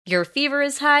Your fever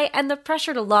is high and the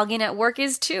pressure to log in at work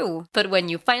is too. But when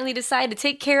you finally decide to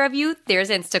take care of you, there's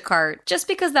Instacart. Just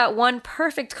because that one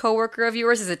perfect coworker of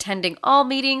yours is attending all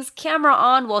meetings, camera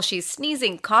on while she's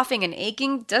sneezing, coughing, and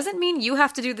aching, doesn't mean you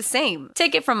have to do the same.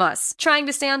 Take it from us. Trying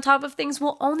to stay on top of things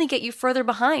will only get you further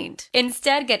behind.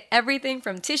 Instead, get everything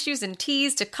from tissues and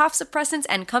teas to cough suppressants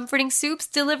and comforting soups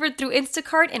delivered through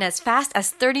Instacart in as fast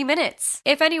as 30 minutes.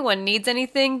 If anyone needs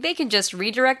anything, they can just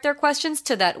redirect their questions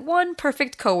to that one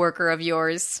perfect coworker of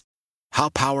yours. How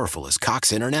powerful is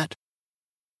Cox Internet?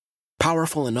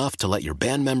 Powerful enough to let your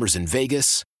band members in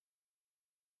Vegas,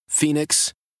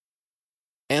 Phoenix,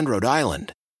 and Rhode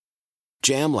Island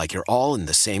jam like you're all in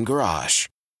the same garage.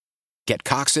 Get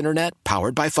Cox Internet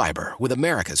powered by fiber with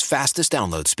America's fastest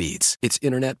download speeds. It's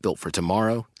internet built for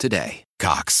tomorrow, today.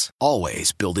 Cox,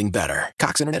 always building better.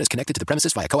 Cox Internet is connected to the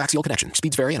premises via coaxial connection.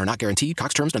 Speeds vary and are not guaranteed.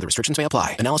 Cox terms and other restrictions may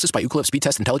apply. Analysis by Ookla Speed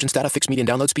Test Intelligence Data. Fixed median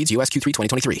download speeds. US Q3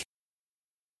 2023.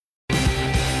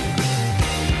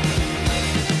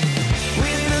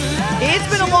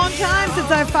 It's been a long time since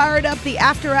I fired up the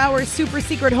After Hours Super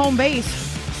Secret Home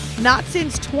Base. Not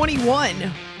since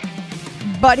 21.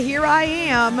 But here I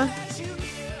am,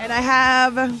 and I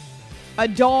have a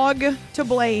dog to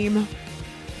blame.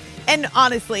 And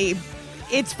honestly,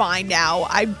 it's fine now.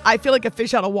 I feel like a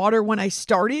fish out of water when I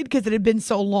started because it had been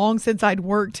so long since I'd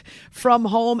worked from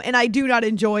home, and I do not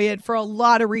enjoy it for a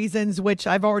lot of reasons, which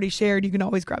I've already shared. You can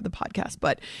always grab the podcast,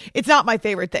 but it's not my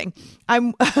favorite thing.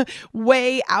 I'm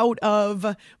way out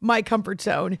of my comfort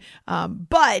zone.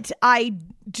 But I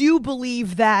do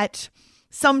believe that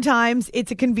sometimes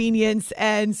it's a convenience,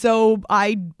 and so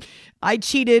I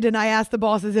cheated and I asked the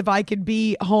bosses if I could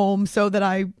be home so that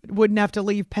I wouldn't have to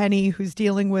leave Penny, who's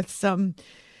dealing with some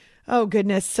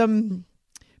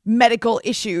medical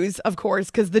issues, of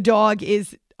course, because the dog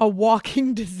is a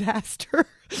walking disaster.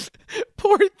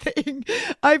 Poor thing.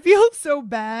 I feel so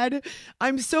bad.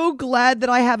 I'm so glad that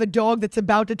I have a dog that's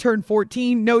about to turn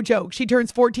 14. No joke. She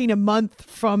turns 14 a month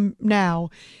from now.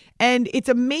 And it's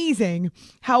amazing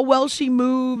how well she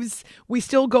moves. We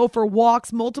still go for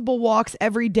walks, multiple walks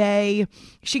every day.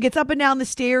 She gets up and down the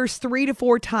stairs 3 to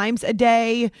 4 times a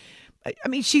day. I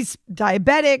mean, she's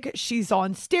diabetic. She's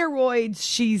on steroids.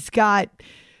 She's got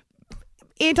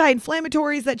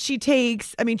anti-inflammatories that she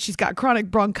takes. I mean, she's got chronic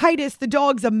bronchitis. The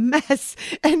dog's a mess.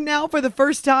 And now for the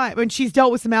first time, and she's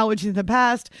dealt with some allergies in the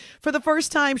past, for the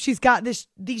first time, she's got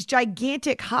these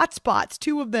gigantic hot spots,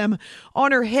 2 of them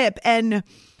on her hip. And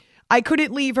I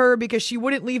couldn't leave her because she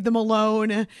wouldn't leave them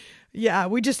alone. Yeah,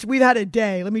 we've had a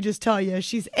day. Let me just tell you,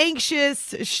 she's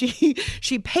anxious.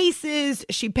 She paces,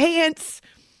 she pants,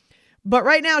 but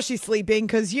right now she's sleeping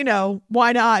because,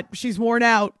 why not? She's worn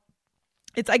out.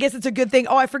 I guess it's a good thing.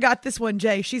 Oh, I forgot this one,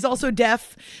 Jay. She's also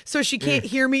deaf, so she can't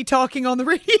hear me talking on the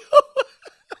radio.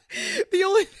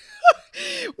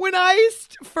 When I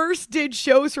first did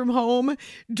shows from home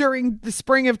during the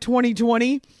spring of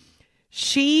 2020,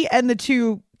 she and the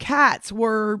 2 cats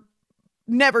were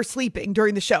never sleeping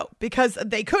during the show because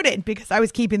they couldn't, because I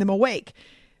was keeping them awake.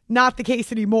 Not the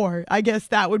case anymore. I guess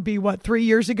that would be 3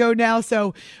 years ago now.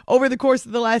 So over the course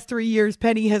of the last 3 years,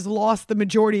 Penny has lost the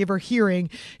majority of her hearing.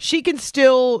 She can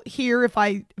still hear if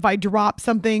I drop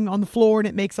something on the floor and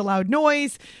it makes a loud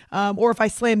noise, or if I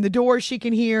slam the door, she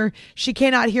can hear. She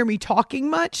cannot hear me talking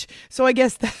much. So I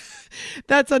guess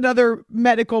that's another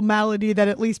medical malady that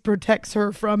at least protects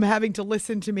her from having to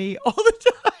listen to me all the time.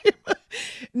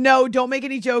 No, don't make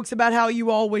any jokes about how you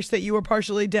all wish that you were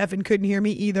partially deaf and couldn't hear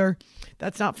me either.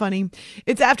 That's not funny.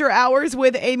 It's After Hours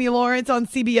with Amy Lawrence on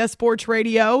CBS Sports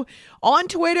Radio, on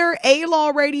Twitter, A-Law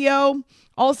Radio.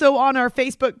 Also on our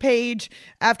Facebook page,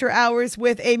 After Hours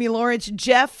with Amy Lawrence.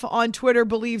 Jeff on Twitter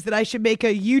believes that I should make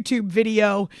a YouTube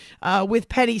video with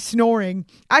Penny snoring.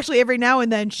 Actually, every now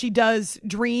and then she does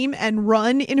dream and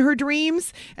run in her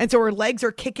dreams, and so her legs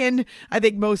are kicking. I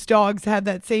think most dogs have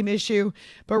that same issue.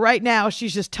 But right now,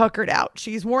 she's just tuckered out.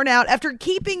 She's worn out. After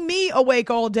keeping me awake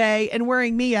all day and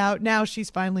wearing me out, now she's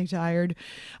finally tired.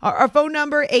 Our phone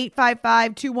number,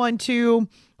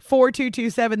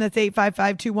 855-212-4227. That's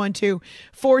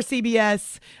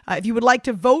 855-212-4CBS. If you would like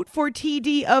to vote for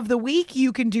TD of the Week,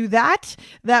 you can do that.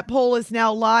 That poll is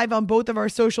now live on both of our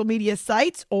social media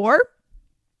sites. Or,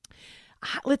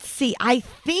 let's see, I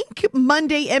think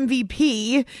Monday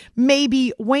MVP may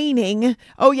be waning.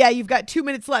 Oh, yeah, you've got 2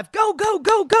 minutes left. Go, go,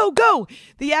 go, go, go.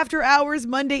 The After Hours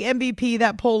Monday MVP,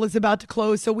 that poll is about to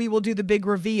close, so we will do the big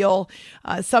reveal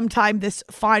sometime this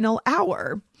final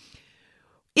hour.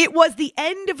 It was the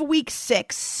end of week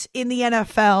 6 in the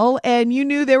NFL, and you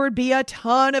knew there would be a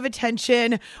ton of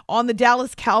attention on the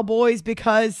Dallas Cowboys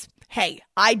because, Hey,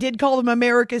 I did call them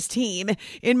America's team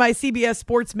in my CBS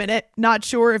Sports Minute. Not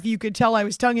sure if you could tell I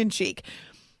was tongue-in-cheek.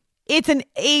 It's an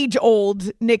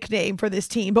age-old nickname for this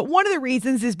team, but one of the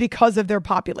reasons is because of their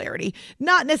popularity.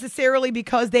 Not necessarily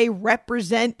because they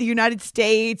represent the United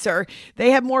States or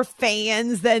they have more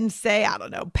fans than, say, I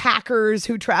don't know, Packers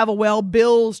who travel well,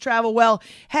 Bills travel well.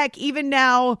 Heck, even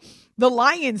now, the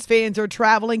Lions fans are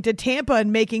traveling to Tampa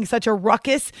and making such a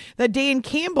ruckus that Dan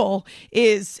Campbell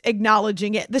is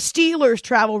acknowledging it. The Steelers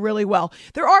travel really well.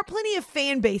 There are plenty of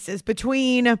fan bases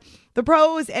between the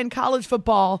pros and college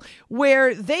football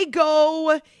where they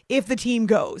go if the team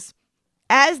goes.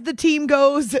 As the team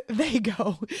goes, they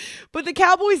go. But the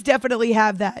Cowboys definitely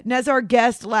have that. And as our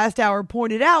guest last hour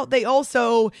pointed out, they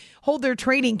also hold their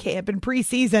training camp and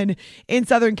preseason in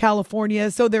Southern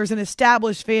California. So there's an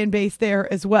established fan base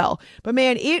there as well. But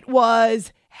man, it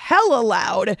was hella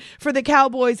loud for the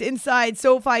Cowboys inside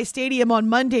SoFi Stadium on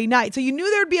Monday night. So you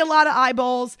knew there'd be a lot of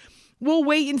eyeballs. We'll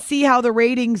wait and see how the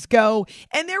ratings go.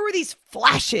 And there were these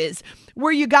flashes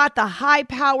where you got the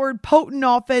high-powered, potent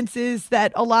offenses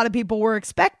that a lot of people were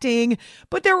expecting,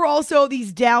 but there were also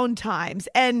these down times.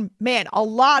 And man, a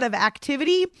lot of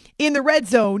activity in the red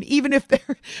zone, even if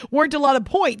there weren't a lot of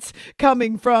points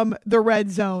coming from the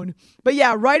red zone. But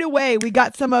yeah, right away, we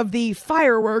got some of the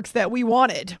fireworks that we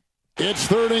wanted. It's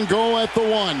 3rd and goal at the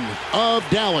 1 of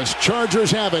Dallas.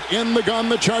 Chargers have it. In the gun,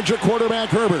 the Charger quarterback,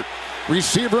 Herbert.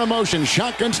 Receiver in motion,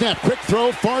 shotgun snap, quick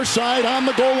throw, far side on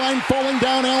the goal line, falling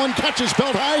down, Allen catches,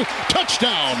 belt high,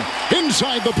 touchdown,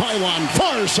 inside the pylon,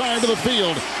 far side of the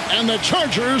field, and the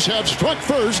Chargers have struck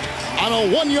first on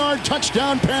a 1-yard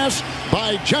touchdown pass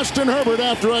by Justin Herbert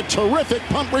after a terrific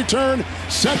punt return,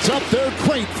 sets up their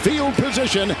great field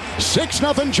position,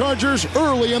 6-0 Chargers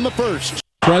early in the first.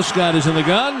 Prescott is in the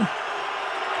gun.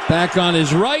 Back on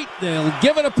his right. They'll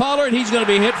give it to Pollard. He's going to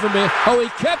be hit from me. Oh, he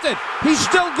kept it. He's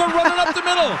still good running up the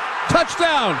middle.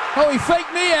 Touchdown. Oh, he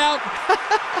faked me out.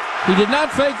 He did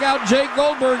not fake out Jake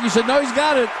Goldberg. He said, no, he's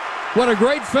got it. What a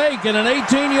great fake and an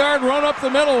 18-yard run up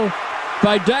the middle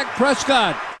by Dak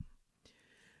Prescott.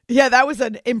 Yeah, that was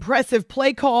an impressive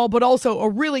play call, but also a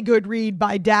really good read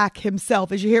by Dak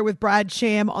himself, as you hear with Brad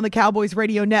Sham on the Cowboys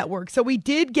Radio Network. So we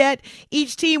did get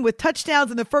each team with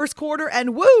touchdowns in the first quarter,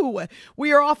 and woo,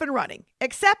 we are off and running.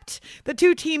 Except the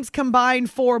two teams combined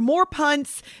for more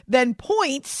punts than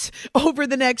points over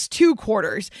the next 2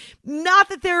 quarters. Not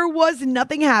that there was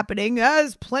nothing happening.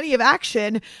 There's plenty of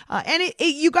action. And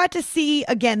you got to see,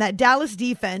 again, that Dallas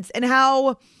defense and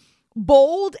how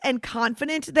bold and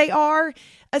confident they are,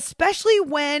 especially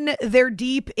when they're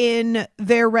deep in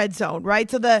their red zone,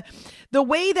 right? So the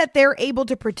way that they're able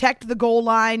to protect the goal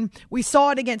line, we saw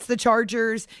it against the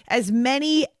Chargers. As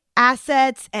many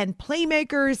assets and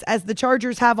playmakers as the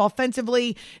Chargers have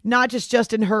offensively, not just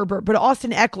Justin Herbert, but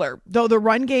Austin Eckler. Though the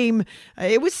run game,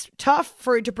 it was tough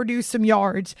for it to produce some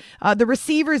yards. The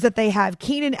receivers that they have,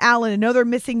 Keenan Allen, I know they're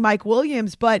missing Mike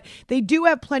Williams, but they do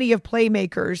have plenty of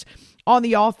playmakers on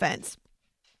the offense.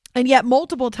 And yet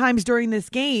multiple times during this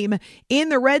game in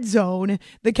the red zone,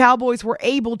 the Cowboys were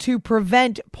able to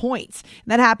prevent points.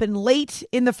 That happened late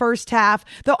in the first half,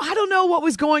 though I don't know what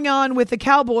was going on with the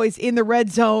Cowboys in the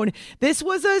red zone. This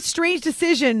was a strange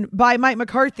decision by Mike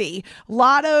McCarthy. A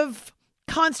lot of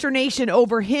consternation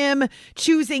over him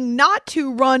choosing not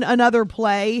to run another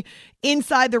play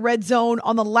inside the red zone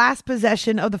on the last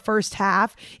possession of the first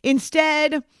half.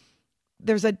 Instead,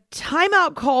 there's a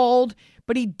timeout called,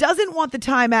 but he doesn't want the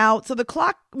timeout. So the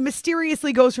clock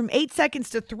mysteriously goes from 8 seconds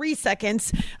to 3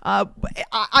 seconds.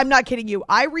 I'm not kidding you.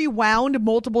 I rewound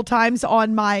multiple times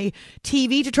on my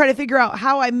TV to try to figure out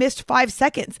how I missed 5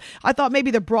 seconds. I thought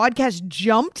maybe the broadcast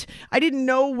jumped. I didn't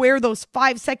know where those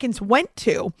 5 seconds went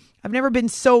to. I've never been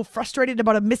so frustrated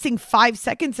about a missing 5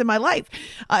 seconds in my life.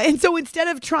 And so instead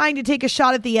of trying to take a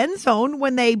shot at the end zone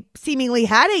when they seemingly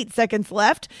had 8 seconds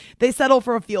left, they settle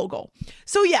for a field goal.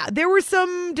 So yeah, there were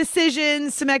some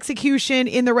decisions, some execution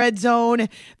in the red zone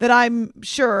that I'm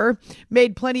sure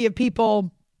made plenty of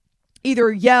people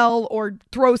either yell or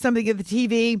throw something at the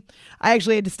TV. I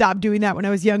actually had to stop doing that when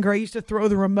I was younger. I used to throw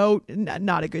the remote.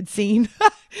 Not a good scene.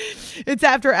 It's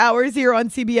After Hours here on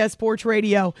CBS Sports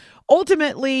Radio.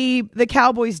 Ultimately, the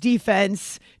Cowboys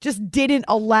defense just didn't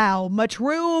allow much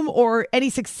room or any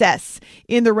success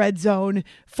in the red zone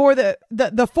for the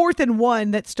 4th and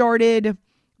 1 that started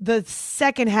the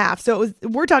second half. So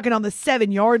we're talking on the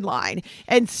 7-yard line,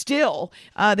 and still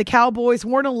the Cowboys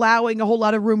weren't allowing a whole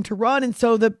lot of room to run. And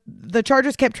so the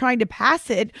Chargers kept trying to pass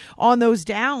it on those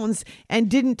downs and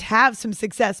didn't have some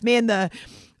success. Man, the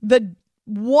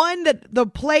The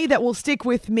play that will stick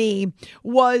with me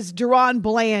was Deron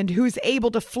Bland, who's able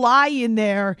to fly in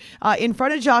there in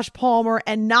front of Josh Palmer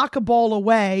and knock a ball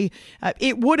away.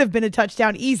 It would have been a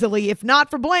touchdown easily if not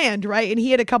for Bland, right? And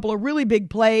he had a couple of really big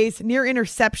plays, near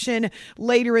interception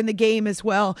later in the game as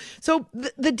well. So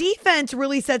the defense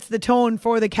really sets the tone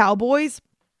for the Cowboys.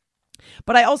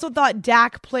 But I also thought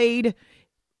Dak played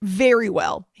very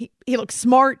well. He looked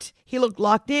smart. He looked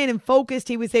locked in and focused.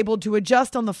 He was able to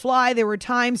adjust on the fly. There were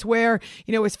times where,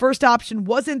 his first option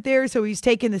wasn't there, so he's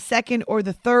taken the second or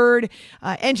the third,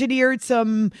 engineered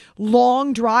some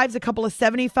long drives, a couple of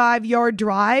 75-yard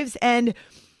drives, and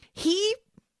he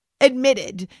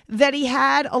admitted that he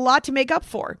had a lot to make up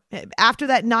for. After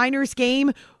that Niners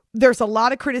game, there's a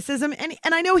lot of criticism, and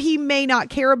I know he may not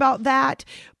care about that,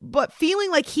 but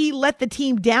feeling like he let the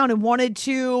team down and wanted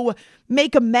to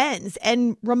make amends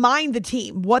and remind the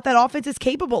team what that offense is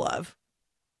capable of.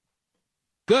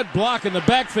 Good block in the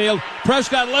backfield.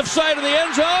 Prescott left side of the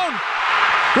end zone.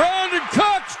 Brandon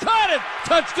Cooks caught it.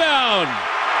 Touchdown.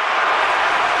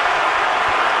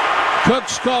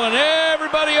 Cooks calling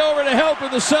everybody over to help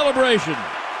in the celebration.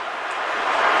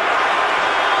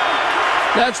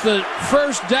 That's the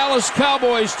first Dallas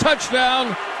Cowboys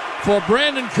touchdown for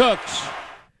Brandon Cooks.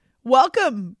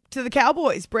 Welcome to the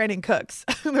Cowboys, Brandon Cooks.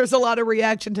 There's a lot of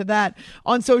reaction to that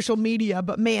on social media,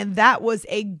 but man, that was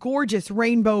a gorgeous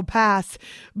rainbow pass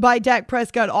by Dak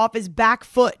Prescott off his back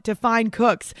foot to find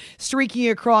Cooks, streaking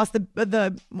across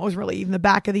the was really even the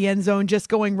back of the end zone, just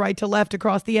going right to left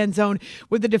across the end zone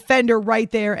with the defender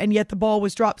right there, and yet the ball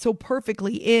was dropped so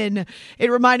perfectly in. It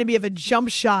reminded me of a jump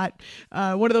shot,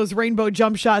 one of those rainbow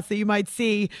jump shots that you might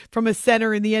see from a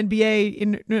center in the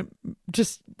NBA,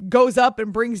 just goes up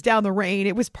and brings down the rain.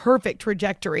 It was perfect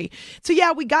trajectory. So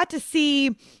yeah, we got to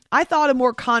see, I thought, a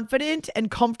more confident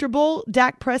and comfortable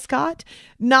Dak Prescott.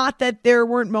 Not that there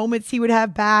weren't moments he would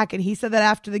have back, and he said that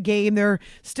after the game there are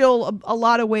still a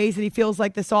lot of ways that he feels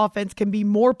like this offense can be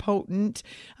more potent.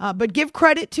 But give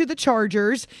credit to the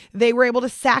Chargers. They were able to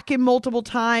sack him multiple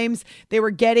times. They were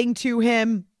getting to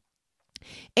him.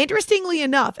 Interestingly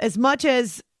enough, as much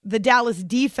as the Dallas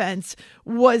defense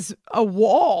was a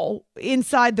wall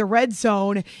inside the red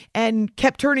zone and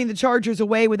kept turning the Chargers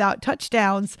away without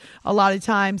touchdowns a lot of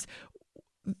times,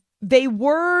 they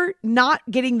were not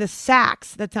getting the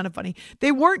sacks. That sounded funny.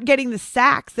 They weren't getting the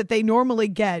sacks that they normally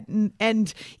get.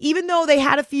 And even though they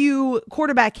had a few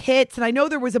quarterback hits, and I know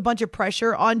there was a bunch of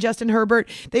pressure on Justin Herbert,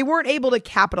 they weren't able to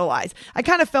capitalize. I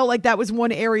kind of felt like that was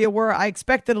one area where I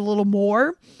expected a little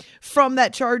more from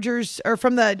that Chargers or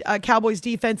from the Cowboys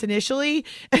defense initially.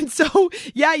 And so,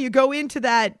 yeah, you go into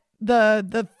that,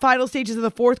 the final stages of the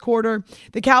fourth quarter,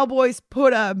 the Cowboys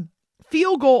put a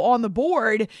field goal on the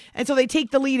board, and so they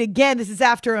take the lead again. This is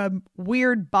after a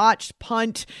weird botched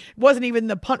punt. It wasn't even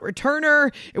the punt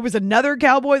returner. It was another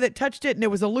Cowboy that touched it, and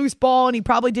it was a loose ball, and he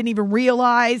probably didn't even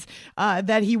realize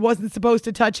that he wasn't supposed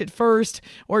to touch it first,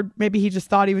 or maybe he just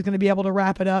thought he was going to be able to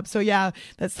wrap it up. So yeah,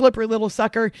 that slippery little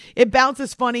sucker. It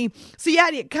bounces funny. So yeah,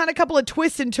 kind of a couple of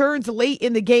twists and turns late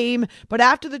in the game, but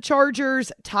after the Chargers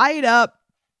tie it up,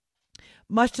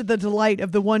 much to the delight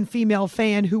of the one female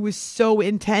fan who was so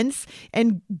intense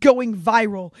and going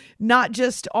viral, not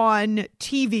just on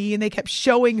TV, and they kept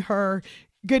showing her.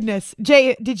 Goodness.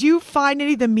 Jay, did you find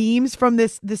any of the memes from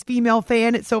this female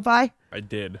fan at SoFi? I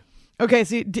did. Okay,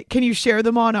 so can you share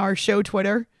them on our show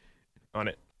Twitter? On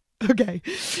it. Okay,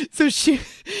 so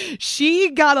she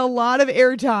got a lot of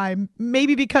airtime,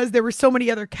 maybe because there were so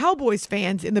many other Cowboys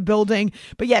fans in the building.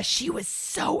 But yeah, she was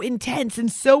so intense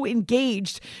and so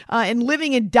engaged and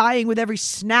living and dying with every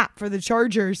snap for the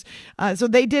Chargers. So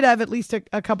they did have at least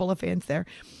a couple of fans there.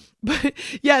 But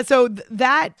yeah, so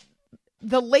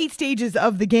the late stages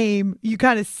of the game, you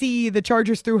kind of see the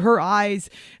Chargers through her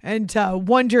eyes and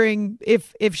wondering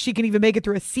if she can even make it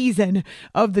through a season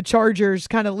of the Chargers,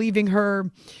 kind of leaving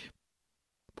her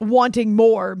wanting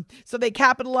more. So they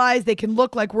capitalize. They can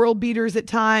look like world beaters at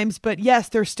times, but yes,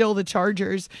 they're still the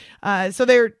Chargers. So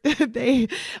they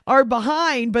are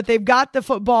behind, but they've got the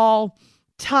football.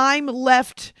 Time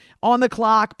left on the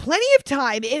clock. Plenty of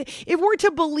time. If we're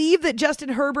to believe that Justin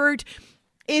Herbert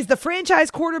is the franchise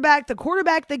quarterback, the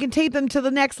quarterback that can take them to the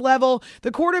next level,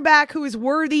 the quarterback who is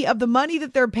worthy of the money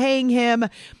that they're paying him.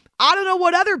 I don't know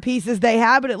what other pieces they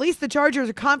have, but at least the Chargers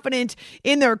are confident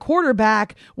in their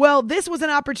quarterback. Well, this was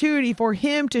an opportunity for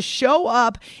him to show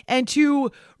up and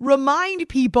to remind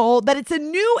people that it's a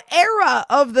new era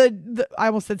of I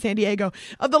almost said San Diego,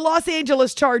 of the Los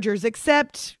Angeles Chargers,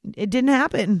 except it didn't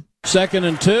happen. 2nd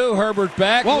and 2, Herbert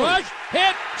back. Whoa. Rush,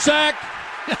 hit, sack.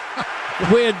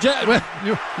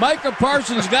 Micah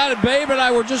Parsons got it. Babe and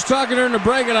I were just talking during the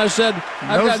break, and I said,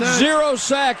 I've got 0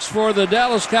 sacks for the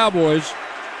Dallas Cowboys,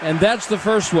 and that's the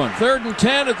first one. 3rd and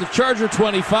 10 at the Charger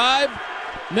 25.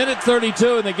 Minute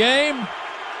 32 in the game.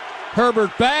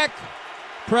 Herbert back.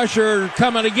 Pressure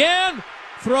coming again.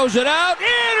 Throws it out.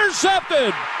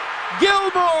 Intercepted.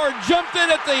 Gilmore jumped in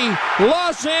at the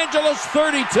Los Angeles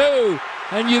 32,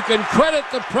 and you can credit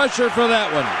the pressure for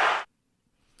that one.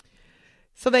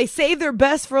 So they save their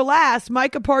best for last.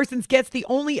 Micah Parsons gets the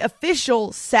only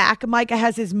official sack. Micah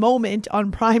has his moment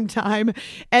on primetime.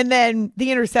 And then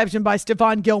the interception by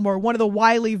Stephon Gilmore, one of the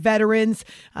wily veterans.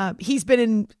 He's been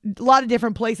in a lot of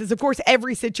different places. Of course,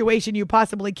 every situation you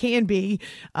possibly can be.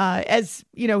 As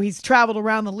you know, he's traveled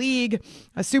around the league,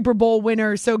 a Super Bowl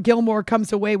winner. So Gilmore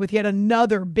comes away with yet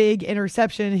another big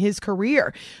interception in his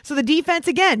career. So the defense,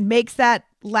 again, makes that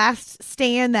last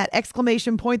stand, that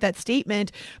exclamation point, that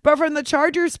statement. But from the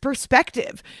Chargers'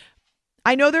 perspective,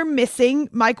 I know they're missing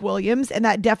Mike Williams, and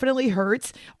that definitely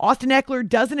hurts. Austin Eckler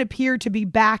doesn't appear to be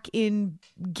back in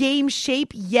game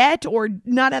shape yet, or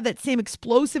not have that same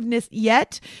explosiveness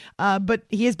yet, but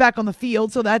he is back on the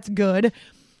field, so that's good.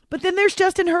 But then there's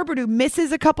Justin Herbert, who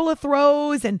misses a couple of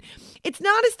throws, and it's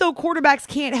not as though quarterbacks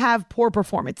can't have poor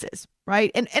performances,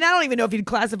 right? And I don't even know if you'd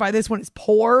classify this one as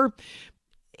poor.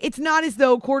 It's not as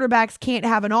though quarterbacks can't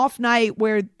have an off night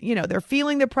where, you know, they're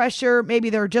feeling the pressure.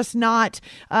 Maybe they're just not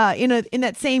in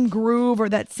that same groove or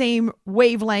that same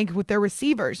wavelength with their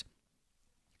receivers.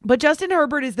 But Justin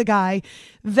Herbert is the guy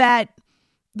that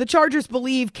the Chargers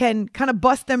believe can kind of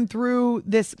bust them through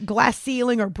this glass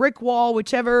ceiling or brick wall,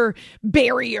 whichever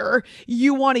barrier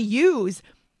you want to use.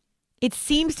 It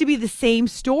seems to be the same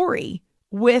story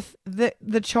with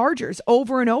the Chargers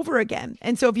over and over again.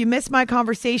 And so if you missed my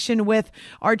conversation with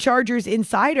our Chargers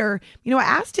insider, you know, I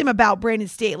asked him about Brandon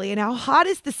Staley and how hot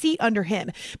is the seat under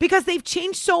him, because they've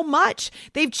changed so much.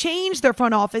 They've changed their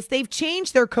front office. They've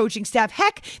changed their coaching staff.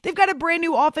 Heck, they've got a brand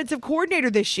new offensive coordinator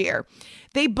this year.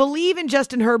 They believe in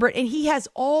Justin Herbert, and he has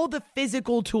all the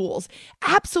physical tools.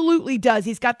 Absolutely does.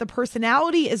 He's got the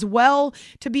personality as well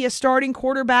to be a starting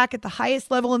quarterback at the highest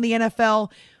level in the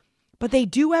NFL. But they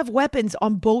do have weapons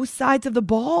on both sides of the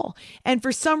ball. And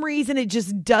for some reason, it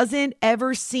just doesn't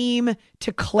ever seem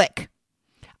to click.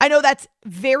 I know that's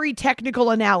very technical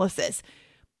analysis,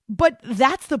 but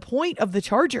that's the point of the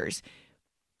Chargers.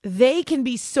 They can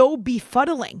be so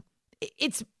befuddling.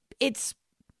 It's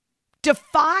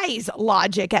defies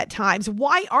logic at times.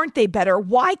 Why aren't they better?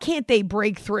 Why can't they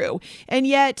break through? And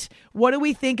yet, what do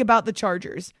we think about the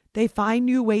Chargers? They find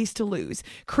new ways to lose.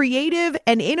 Creative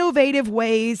and innovative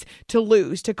ways to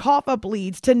lose, to cough up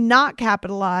leads, to not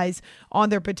capitalize on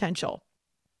their potential.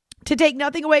 To take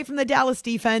nothing away from the Dallas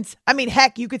defense. I mean,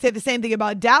 heck, you could say the same thing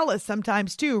about Dallas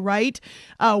sometimes too, right?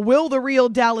 Will the real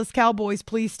Dallas Cowboys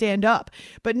please stand up?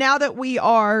 But now that we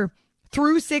are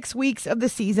through 6 weeks of the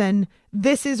season,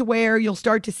 this is where you'll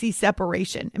start to see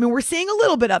separation. I mean, we're seeing a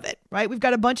little bit of it, right? We've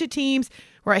got a bunch of teams,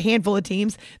 or a handful of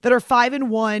teams, that are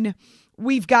 5-1.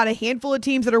 We've got a handful of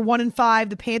teams that are 1-5,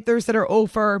 the Panthers that are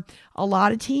 0-4. A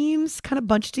lot of teams kind of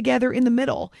bunched together in the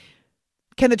middle.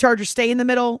 Can the Chargers stay in the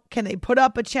middle? Can they put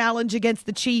up a challenge against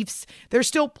the Chiefs? There's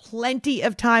still plenty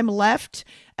of time left,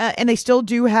 and they still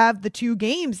do have the 2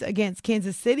 games against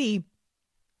Kansas City.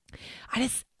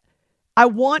 I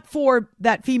want for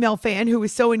that female fan who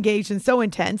is so engaged and so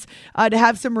intense to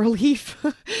have some relief,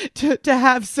 to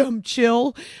have some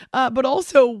chill, but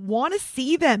also want to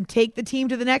see them take the team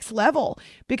to the next level,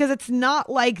 because it's not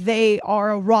like they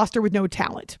are a roster with no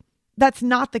talent. That's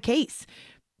not the case.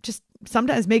 Just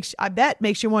sometimes makes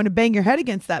you want to bang your head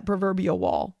against that proverbial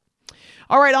wall.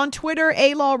 All right, on Twitter,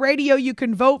 A-Law Radio, you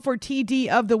can vote for TD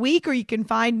of the week, or you can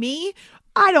find me.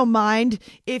 I don't mind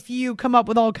if you come up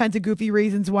with all kinds of goofy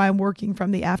reasons why I'm working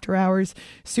from the after hours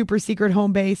super secret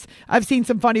home base. I've seen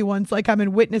some funny ones, like I'm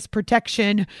in witness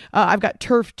protection. I've got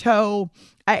turf toe.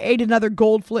 I ate another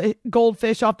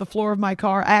goldfish off the floor of my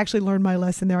car. I actually learned my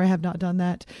lesson there. I have not done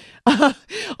that.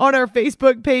 On our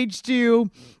Facebook page too.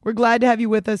 We're glad to have you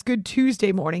with us. Good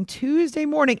Tuesday morning,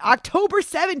 October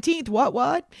 17th.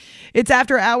 What? It's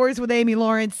After Hours with Amy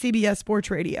Lawrence, CBS Sports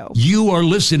Radio. You are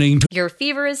listening to... Your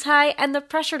fever is high and the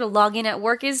pressure to log in at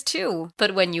work is too.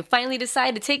 But when you finally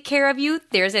decide to take care of you,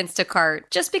 there's Instacart.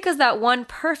 Just because that one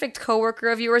perfect coworker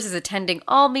of yours is attending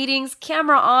all meetings,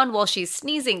 camera on while she's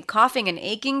sneezing, coughing, and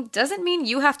aching, doesn't mean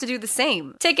you have to do the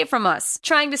same. Take it from us.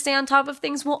 Trying to stay on top of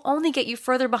things will only get you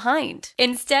further behind.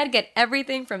 Instead, get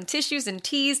everything from tissues and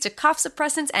teas to cough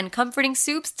suppressants and comforting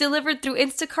soups delivered through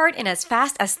Instacart in as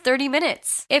fast as 30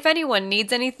 minutes. If anyone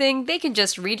needs anything, they can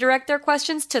just redirect their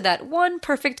questions to that one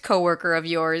perfect coworker of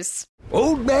yours.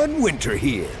 Old Man Winter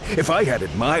here. If I had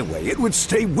it my way, it would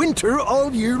stay winter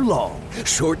all year long.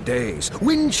 Short days,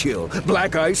 wind chill,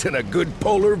 black ice, and a good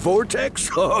polar vortex.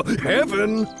 Oh,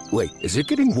 heaven. Wait, is it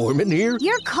getting warm in here?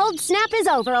 Your cold snap is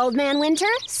over, Old Man Winter.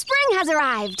 Spring has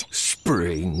arrived.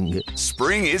 Spring.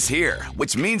 Spring is here,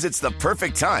 which means it's the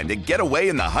perfect time to get away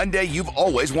in the Hyundai you've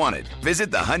always wanted.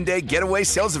 Visit the Hyundai Getaway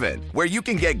Sales Event, where you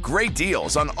can get great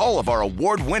deals on all of our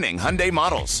award-winning Hyundai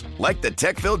models, like the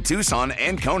tech-filled Tucson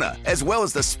and Kona, as well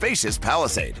as the spacious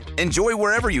Palisade. Enjoy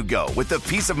wherever you go with the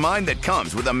peace of mind that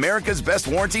comes with America's best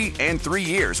warranty and 3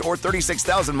 years or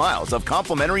 36,000 miles of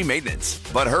complimentary maintenance.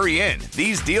 But hurry in,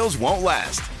 these deals won't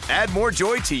last. Add more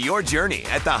joy to your journey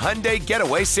at the Hyundai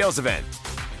Getaway Sales Event.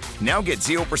 Now get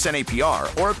 0%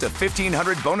 APR or up to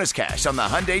 $1,500 bonus cash on the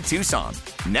Hyundai Tucson.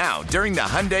 Now, during the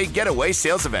Hyundai Getaway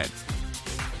Sales Event.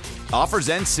 Offers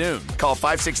end soon. Call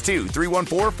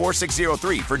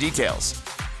 562-314-4603 for details.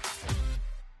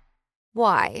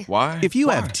 Why? If you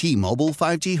have T-Mobile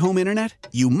 5G home internet,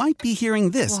 you might be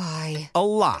hearing this Why? a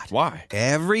lot. Why?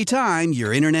 Every time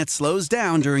your internet slows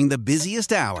down during the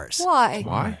busiest hours.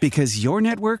 Why? Because your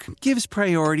network gives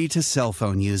priority to cell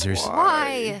phone users.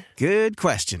 Why? Good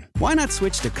question. Why not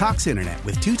switch to Cox Internet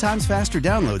with 2 times faster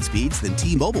download speeds than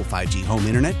T-Mobile 5G home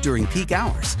internet during peak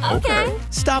hours? Okay.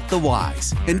 Stop the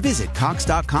whys and visit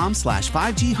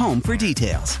cox.com/5G home for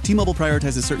details. T-Mobile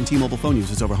prioritizes certain T-Mobile phone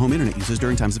users over home internet users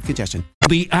during times of congestion.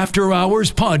 The After Hours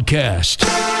Podcast.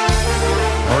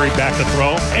 Murray back to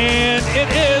throw, and it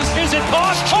is it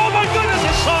caught? Oh my goodness,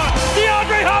 it's caught!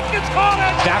 DeAndre Hopkins caught it!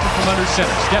 Back from under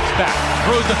center, steps back,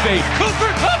 throws the fade.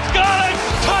 Cooper Kupp's got it!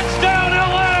 Touchdown,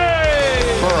 LA!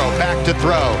 Burrow back to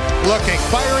throw, looking,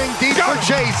 firing deep for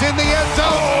Chase in the end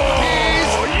zone.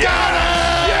 He's got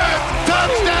it! Yes!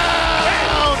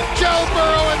 Touchdown! Joe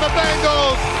Burrow and the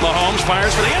Bengals. Mahomes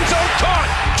fires for the end zone, caught!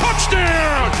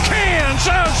 Touchdown,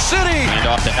 Kansas City! And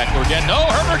off to Eckler again. No,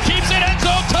 Herbert keeps it, end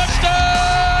zone,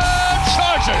 touchdown,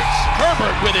 Chargers!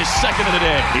 Herbert with his second of the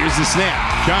day. Here's the snap.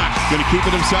 Josh going to keep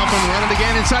it himself and run it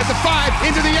again inside the 5,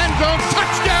 into the end zone.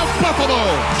 Touchdown, Buffalo!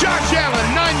 Josh Allen,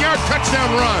 9-yard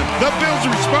touchdown run. The Bills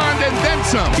respond and then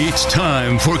some. It's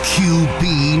time for QB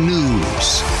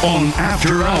News on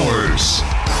After Hours.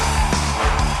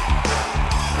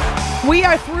 We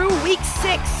are through week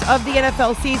 6 of the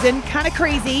NFL season. Kind of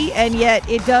crazy, and yet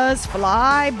it does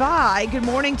fly by. Good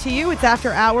morning to you. It's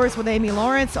After Hours with Amy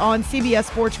Lawrence on CBS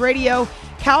Sports Radio.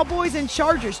 Cowboys and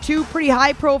Chargers, 2 pretty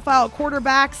high-profile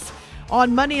quarterbacks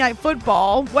on Monday Night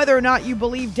Football. Whether or not you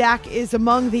believe Dak is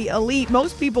among the elite,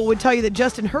 most people would tell you that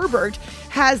Justin Herbert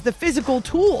has the physical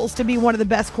tools to be one of the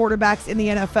best quarterbacks in the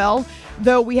NFL,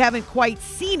 though we haven't quite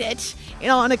seen it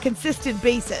on a consistent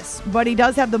basis. But he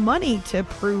does have the money to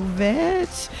prove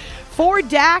it. For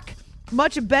Dak,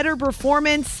 much better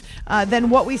performance than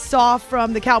what we saw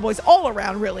from the Cowboys all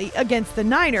around, really, against the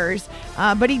Niners.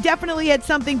 But he definitely had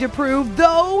something to prove,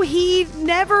 though he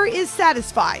never is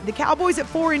satisfied. The Cowboys at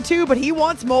 4-2, but he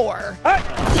wants more.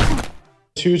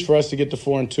 It's huge for us to get to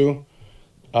 4-2.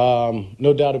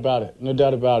 No doubt about it. No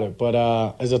doubt about it. But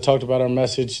as I talked about our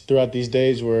message throughout these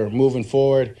days, we're moving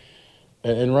forward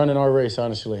and running our race,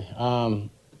 honestly.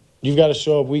 You've got to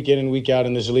show up week in and week out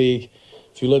in this league.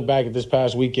 If you look back at this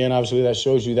past weekend, obviously that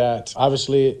shows you that.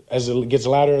 Obviously, as it gets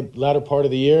latter part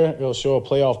of the year, it'll show a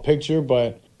playoff picture,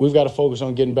 but we've got to focus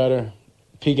on getting better,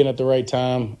 peaking at the right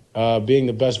time, being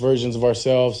the best versions of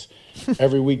ourselves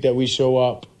every week that we show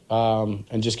up,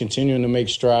 and just continuing to make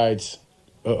strides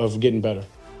of getting better.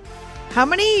 How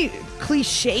many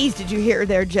cliches did you hear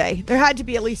there, Jay? There had to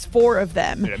be at least 4 of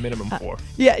them. At a minimum 4.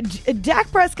 Dak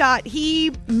Prescott,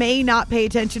 he may not pay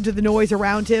attention to the noise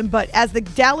around him, but as the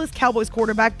Dallas Cowboys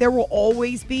quarterback, there will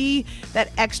always be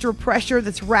that extra pressure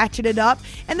that's ratcheted up.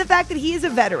 And the fact that he is a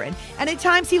veteran, and at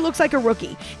times he looks like a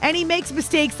rookie, and he makes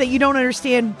mistakes that you don't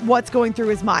understand what's going through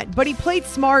his mind. But he played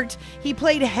smart. He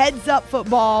played heads-up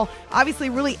football, obviously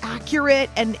really accurate,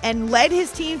 and led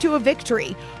his team to a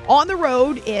victory on the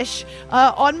road-ish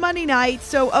on Monday night.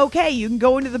 So, okay, you can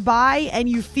go into the bye and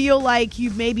you feel like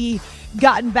you've maybe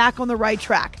gotten back on the right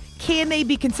track. Can they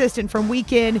be consistent from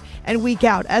week in and week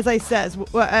out? As I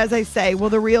say, will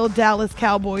the real Dallas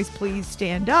Cowboys please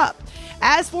stand up?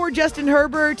 As for Justin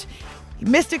Herbert, he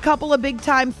missed a couple of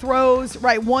big-time throws,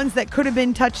 right? Ones that could have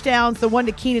been touchdowns. The one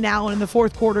to Keenan Allen in the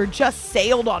fourth quarter just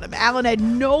sailed on him. Allen had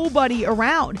nobody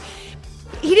around.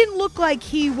 He didn't look like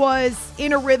he was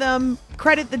in a rhythm.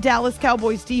 Credit the Dallas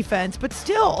Cowboys defense, but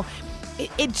still,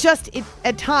 it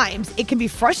at times it can be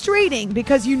frustrating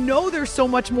because you know there's so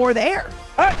much more there.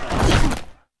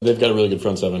 They've got a really good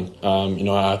front seven.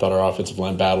 I thought our offensive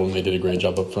line battled, and they did a great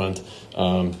job up front.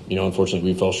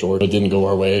 Unfortunately, we fell short. It didn't go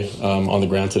our way on the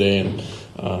ground today, and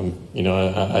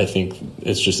I think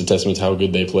it's just a testament to how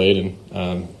good they played.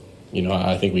 And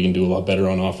I think we can do a lot better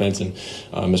on offense, and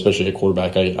especially at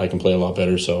quarterback, I can play a lot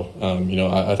better. So,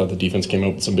 I thought the defense came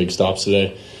up with some big stops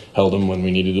today, held them when we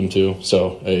needed them to.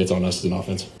 So it's on us as an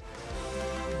offense.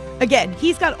 Again,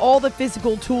 he's got all the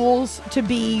physical tools to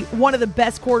be one of the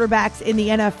best quarterbacks in the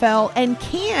NFL and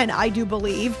can, I do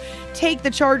believe, take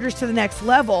the Chargers to the next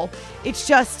level. It's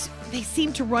just they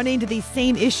seem to run into these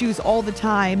same issues all the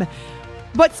time.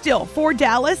 But still, for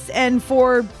Dallas and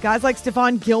for guys like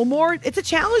Stephon Gilmore, it's a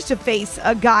challenge to face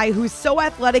a guy who's so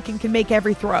athletic and can make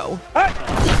every throw.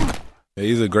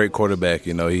 He's a great quarterback.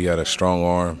 He got a strong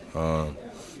arm.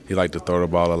 He liked to throw the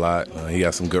ball a lot. He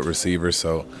got some good receivers,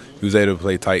 so he was able to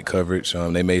play tight coverage.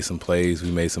 They made some plays.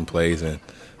 We made some plays, and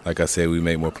like I said, we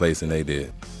made more plays than they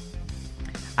did.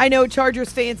 I know Chargers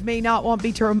fans may not want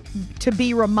to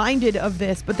be reminded of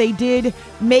this, but they did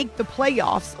make the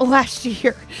playoffs last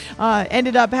year.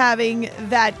 Ended up having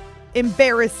that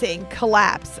embarrassing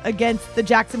collapse against the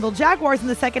Jacksonville Jaguars in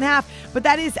the second half, but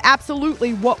that is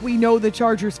absolutely what we know the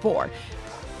Chargers for.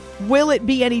 Will it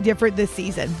be any different this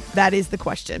season? That is the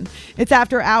question. It's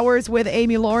After Hours with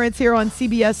Amy Lawrence here on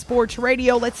CBS Sports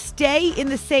Radio. Let's stay in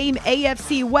the same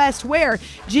AFC West where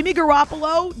Jimmy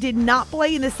Garoppolo did not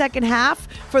play in the second half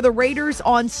for the Raiders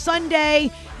on Sunday.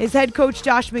 His head coach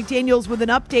Josh McDaniels with an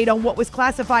update on what was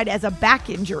classified as a back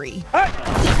injury.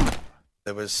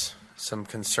 There was some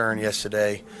concern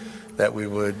yesterday that we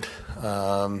would,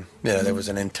 there was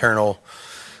an internal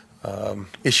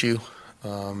issue.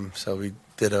 So we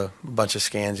did a bunch of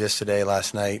scans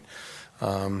last night.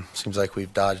 Seems like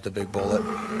we've dodged a big bullet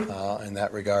in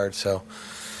that regard. So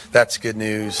that's good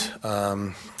news.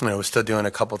 We're still doing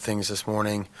a couple things this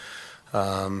morning.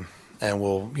 And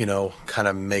we'll, kind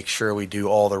of make sure we do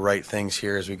all the right things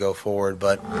here as we go forward.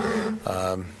 But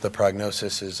the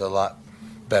prognosis is a lot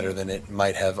better than it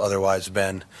might have otherwise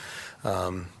been.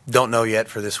 Don't know yet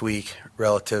for this week,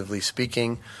 relatively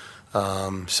speaking.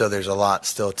 So there's a lot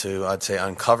still to, I'd say,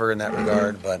 uncover in that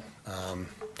regard, but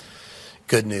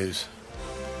good news.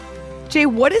 Jay,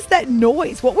 what is that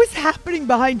noise? What was happening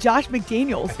behind Josh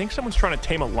McDaniels? I think someone's trying to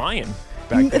tame a lion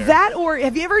back there. That, or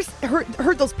have you ever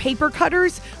heard those paper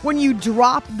cutters when you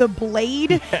drop the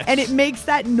blade and it makes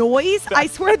that noise? I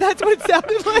swear that's what it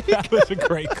sounded like. That was a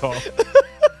great call.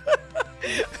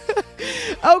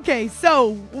 Okay,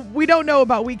 so we don't know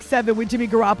about week 7 with Jimmy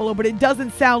Garoppolo, but it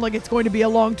doesn't sound like it's going to be a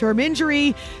long-term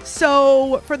injury.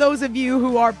 So for those of you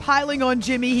who are piling on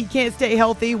Jimmy, he can't stay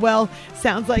healthy, well,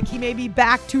 sounds like he may be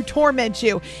back to torment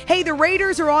you. Hey, the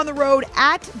Raiders are on the road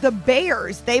at the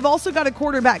Bears. They've also got a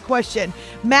quarterback question.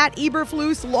 Matt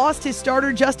Eberflus lost his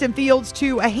starter Justin Fields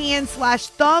to a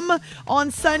hand/thumb on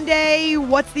Sunday.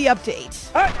 What's the update?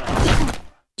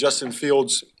 Justin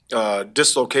Fields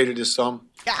dislocated his thumb.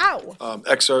 Ow!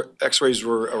 X-rays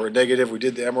were negative. We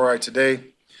did the MRI today.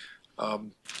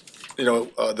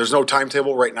 There's no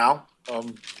timetable right now,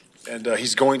 and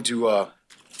he's going to.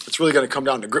 It's really going to come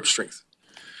down to grip strength,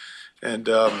 and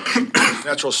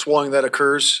natural swelling that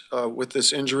occurs with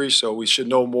this injury. So we should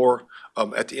know more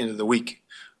at the end of the week.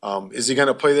 Is he going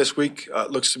to play this week? It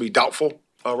looks to be doubtful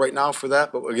right now for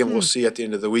that, but again, we'll see at the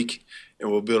end of the week, and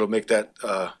we'll be able to make that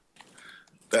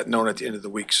known at the end of the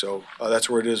week. So that's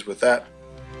where it is with that.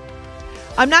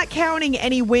 I'm not counting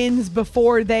any wins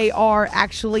before they are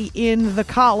actually in the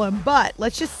column, but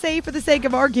let's just say for the sake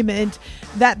of argument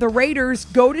that the Raiders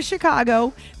go to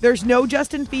Chicago. There's no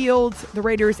Justin Fields. The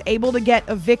Raiders able to get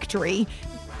a victory.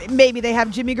 Maybe they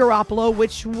have Jimmy Garoppolo,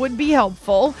 which would be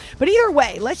helpful. But either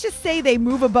way, let's just say they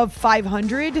move above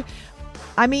 500.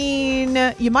 I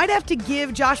mean, you might have to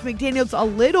give Josh McDaniels a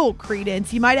little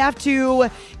credence. You might have to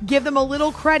give them a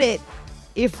little credit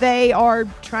if they are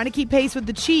trying to keep pace with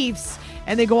the Chiefs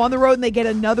and they go on the road and they get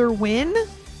another win.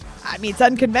 I mean, it's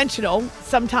unconventional.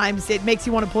 Sometimes it makes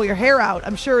you want to pull your hair out,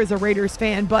 I'm sure, as a Raiders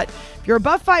fan. But if you're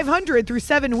above 500 through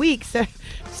 7 weeks,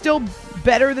 still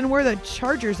better than where the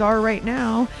Chargers are right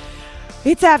now.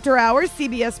 It's After Hours,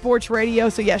 CBS Sports Radio.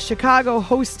 So, yes, Chicago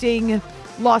hosting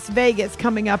Las Vegas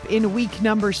coming up in week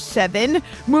number 7.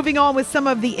 Moving on with some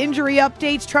of the injury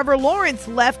updates. Trevor Lawrence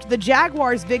left the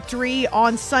Jaguars' victory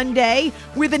on Sunday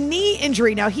with a knee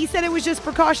injury. Now, he said it was just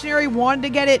precautionary, wanted to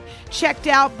get it checked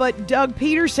out, but Doug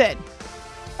Peterson.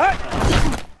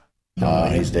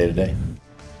 He's day-to-day.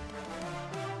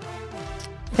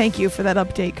 Thank you for that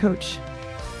update, Coach.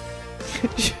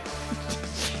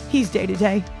 He's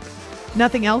day-to-day.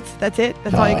 Nothing else? That's it?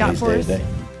 That's all you got for us? Day-to-day.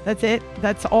 That's it?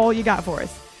 That's all you got for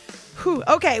us? Whew.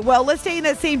 Okay, well, let's stay in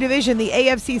that same division, the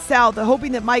AFC South,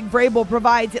 hoping that Mike Vrabel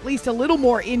provides at least a little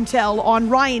more intel on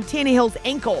Ryan Tannehill's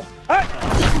ankle.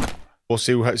 We'll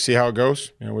see how it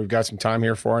goes. We've got some time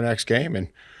here for our next game, and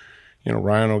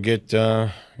Ryan will get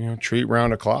treat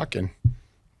round the clock, and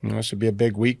this will be a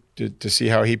big week to see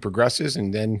how he progresses,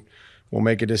 and then we'll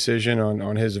make a decision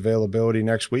on his availability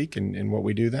next week and what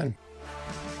we do then.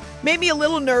 Made me a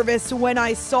little nervous when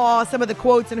I saw some of the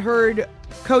quotes and heard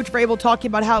Coach Vrabel talking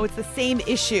about how it's the same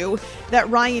issue that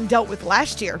Ryan dealt with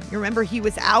last year. You remember he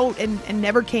was out and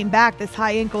never came back, this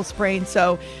high ankle sprain.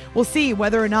 So we'll see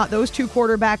whether or not those two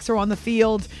quarterbacks are on the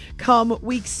field come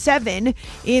week 7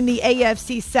 in the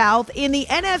AFC South. In the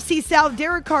NFC South,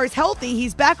 Derek Carr is healthy.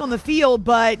 He's back on the field,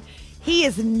 but he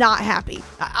is not happy.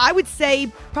 I would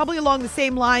say probably along the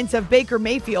same lines of Baker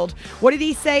Mayfield. What did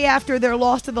he say after their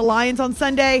loss to the Lions on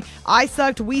Sunday? I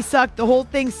sucked, we sucked, the whole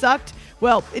thing sucked.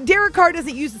 Well, Derek Carr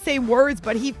doesn't use the same words,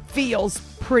 but he feels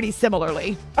pretty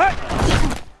similarly.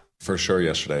 For sure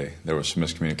yesterday, there was some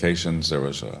miscommunications. There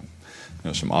was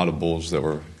some audibles that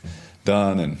were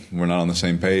done, and we're not on the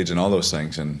same page and all those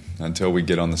things. And until we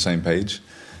get on the same page,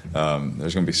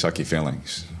 there's going to be sucky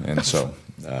feelings. And so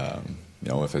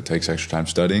if it takes extra time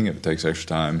studying, if it takes extra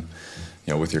time,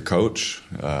 with your coach,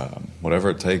 whatever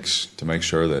it takes to make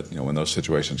sure that, when those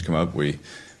situations come up, we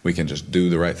can just do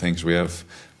the right things. We have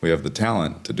the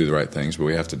talent to do the right things, but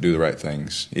we have to do the right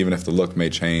things, even if the look may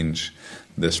change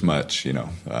this much,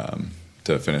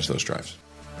 to finish those drives.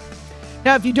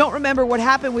 Now, if you don't remember what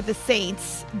happened with the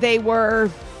Saints, they were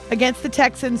against the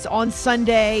Texans on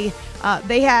Sunday.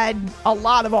 They had a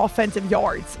lot of offensive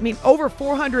yards. I mean, over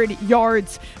 400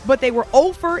 yards, but they were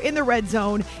 0 in the red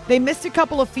zone. They missed a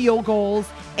couple of field goals,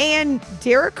 and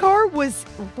Derek Carr was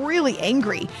really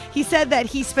angry. He said that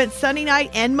he spent Sunday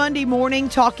night and Monday morning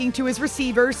talking to his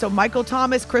receivers, so Michael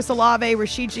Thomas, Chris Olave,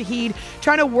 Rashid Shaheed,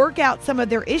 trying to work out some of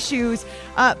their issues,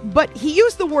 but he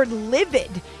used the word livid.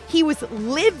 He was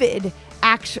livid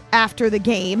after the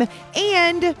game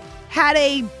and had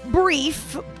a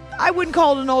brief, I wouldn't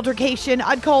call it an altercation,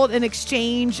 I'd call it an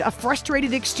exchange, a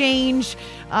frustrated exchange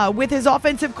with his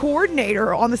offensive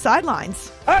coordinator on the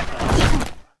sidelines.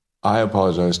 I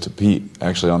apologized to Pete,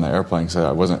 actually, on the airplane,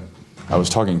 because I was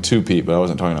talking to Pete, but I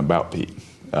wasn't talking about Pete.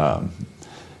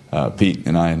 Pete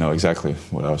and I know exactly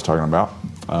what I was talking about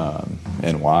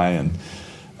and why, and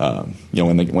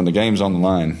when the game's on the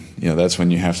line, that's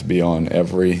when you have to be on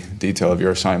every detail of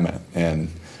your assignment, and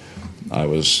I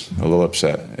was a little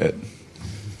upset at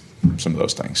some of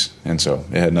those things, and so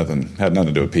it had nothing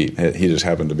to do with Pete. He just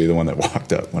happened to be the one that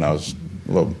walked up when I was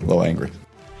a little angry.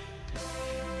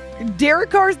 Derek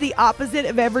Carr's the opposite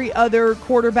of every other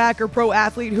quarterback or pro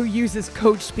athlete who uses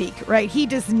coach speak, right? He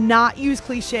does not use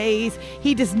cliches.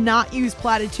 He does not use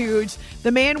platitudes.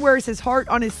 The man wears his heart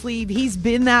on his sleeve. He's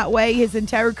been that way his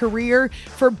entire career,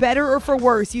 for better or for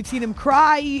worse. You've seen him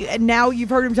cry, and now you've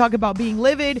heard him talk about being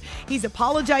livid. He's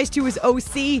apologized to his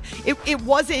OC. It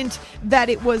wasn't that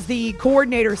it was the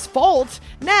coordinator's fault.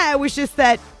 It was just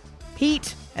that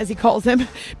Pete, as he calls him,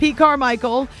 Pete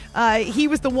Carmichael, he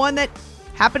was the one that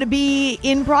happened to be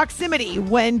in proximity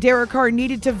when Derek Carr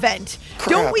needed to vent.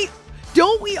 Crap.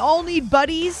 Don't we all need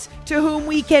buddies to whom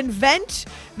we can vent?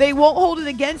 They won't hold it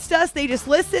against us. They just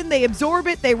listen. They absorb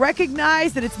it. They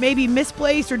recognize that it's maybe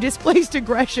misplaced or displaced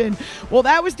aggression. Well,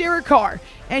 that was Derek Carr,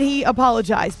 and he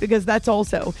apologized because that's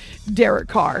also Derek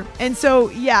Carr. And so,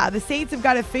 the Saints have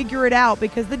got to figure it out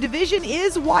because the division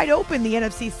is wide open, the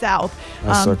NFC South.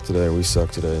 I suck today. We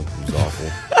suck today. It was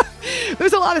awful.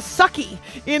 There's a lot of sucky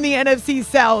in the NFC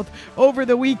South over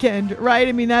the weekend, right?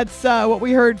 I mean, that's what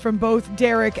we heard from both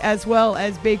Derek as well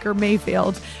as Baker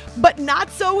Mayfield. But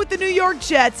not so with the New York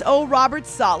Jets. Oh, Robert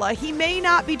Saleh. He may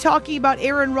not be talking about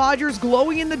Aaron Rodgers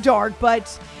glowing in the dark,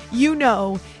 but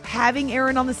having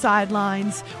Aaron on the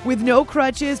sidelines with no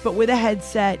crutches but with a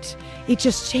headset, it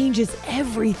just changes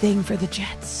everything for the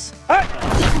Jets.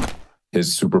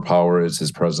 His superpower is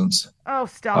his presence. Oh,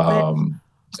 stop it.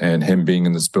 And him being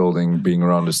in this building, being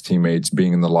around his teammates,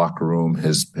 being in the locker room,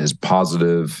 his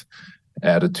positive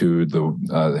attitude,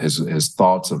 his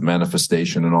thoughts of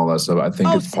manifestation and all that stuff, I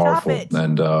think it's powerful.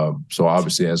 And so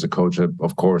obviously as a coach,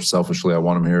 of course, selfishly, I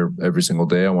want him here every single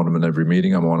day. I want him in every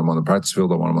meeting. I want him on the practice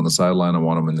field. I want him on the sideline. I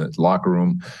want him in the locker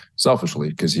room,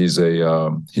 selfishly, because he's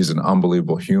an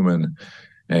unbelievable human.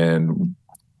 And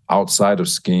outside of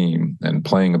scheme and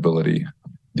playing ability,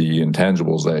 the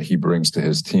intangibles that he brings to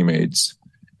his teammates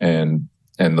and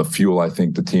the fuel I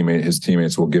think his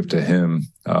teammates will give to him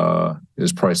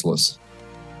is priceless.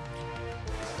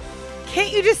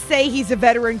 Can't you just say he's a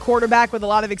veteran quarterback with a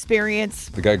lot of experience?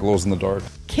 The guy glows in the dark.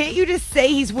 Can't you just say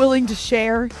he's willing to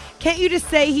share? Can't you just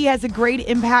say he has a great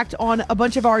impact on a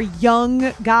bunch of our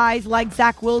young guys like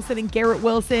Zach Wilson and Garrett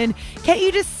Wilson? Can't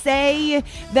you just say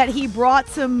that he brought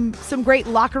some great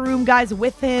locker room guys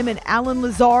with him, and Alan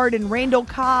Lazard and Randall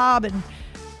Cobb? And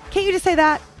can't you just say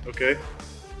that? Okay.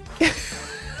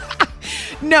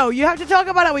 No, you have to talk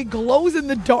about how he glows in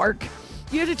the dark.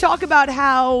 You have to talk about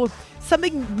how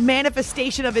something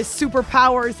manifestation of his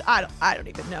superpowers. I don't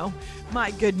even know.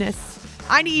 My goodness.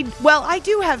 I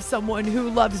do have someone who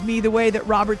loves me the way that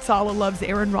Robert Saleh loves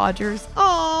Aaron Rodgers.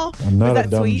 Aw. I'm not that a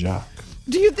dumb sweet? jock.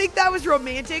 Do you think that was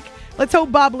romantic? Let's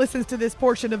hope Bob listens to this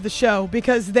portion of the show,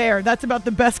 because that's about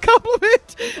the best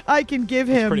compliment I can give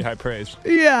him. It's pretty high praise.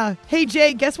 Yeah. Hey,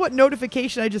 Jay, guess what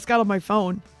notification I just got on my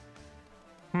phone?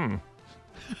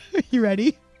 You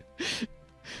ready?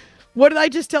 What did I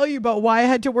just tell you about why I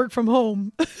had to work from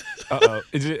home? Uh-oh.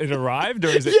 It arrived, or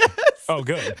is it? Yes. Oh,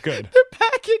 good. The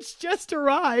package just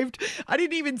arrived. I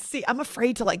didn't even see. I'm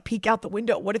afraid to peek out the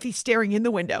window. What if he's staring in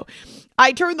the window?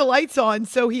 I turned the lights on,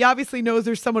 so he obviously knows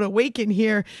there's someone awake in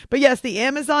here. But yes, the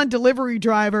Amazon delivery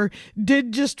driver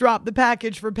did just drop the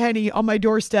package for Penny on my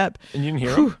doorstep. And you didn't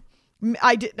hear him?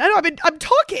 I did. I know. I'm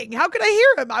talking. How could I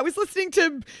hear him? I was listening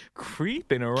to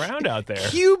creeping around out there.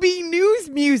 QB News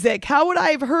music. How would I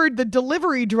have heard the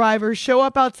delivery driver show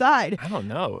up outside? I don't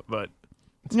know, but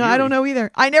no, I don't know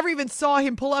either. I never even saw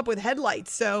him pull up with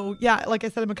headlights. So yeah, like I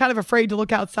said, I'm kind of afraid to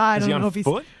look outside. Is he on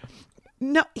foot?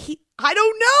 No, I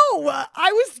don't know.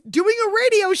 I was doing a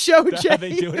radio show, Jay. How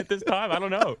they do it at this time? I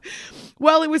don't know.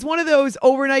 Well, it was one of those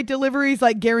overnight deliveries,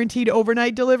 like guaranteed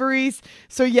overnight deliveries.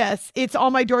 So yes, it's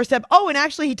on my doorstep. Oh, and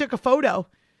actually he took a photo.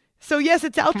 So yes,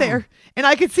 it's out there. And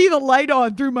I could see the light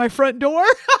on through my front door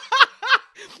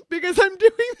because I'm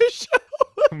doing the show.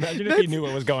 Imagine if he knew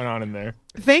what was going on in there.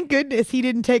 Thank goodness he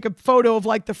didn't take a photo of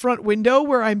the front window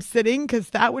where I'm sitting, because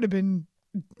that would have been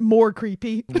more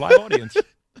creepy. Live audience.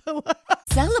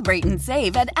 Celebrate and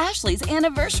save at Ashley's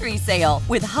Anniversary Sale.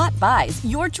 With Hot Buys,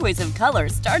 your choice of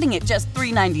colors starting at just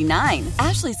 $3.99.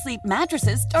 Ashley Sleep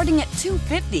mattresses starting at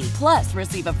 $2.50. Plus,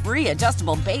 receive a free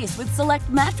adjustable base with select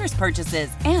mattress purchases.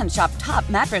 And shop top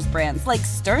mattress brands like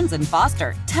Stearns &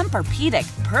 Foster,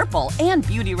 Tempur-Pedic, Purple, and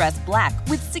Beautyrest Black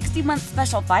with 60-month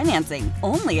special financing.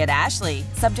 Only at Ashley.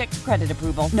 Subject to credit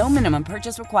approval. No minimum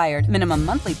purchase required. Minimum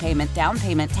monthly payment, down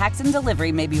payment, tax, and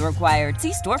delivery may be required.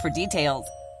 See store for details.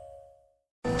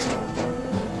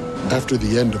 After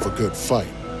the end of a good fight,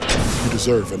 you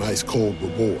deserve an ice-cold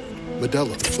reward.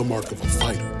 Modelo is the mark of a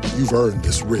fighter. You've earned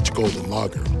this rich golden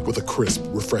lager with a crisp,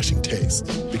 refreshing taste.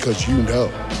 Because you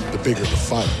know, the bigger the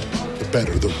fight, the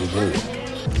better the reward.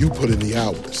 You put in the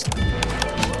hours,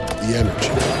 the energy,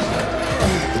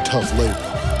 the tough labor.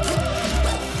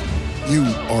 You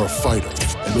are a fighter,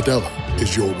 and Modelo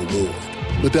is your reward.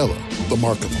 Modelo, the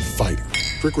mark of a fighter.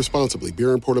 Drink responsibly.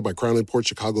 Beer imported by Crown Imports,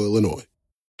 Chicago, Illinois.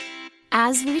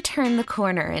 As we turn the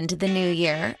corner into the new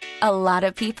year, a lot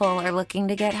of people are looking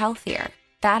to get healthier.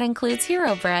 That includes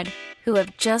Hero Bread, who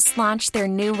have just launched their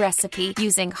new recipe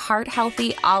using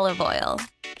heart-healthy olive oil.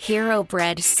 Hero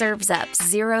Bread serves up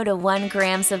 0 to 1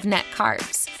 grams of net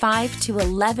carbs, 5 to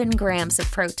 11 grams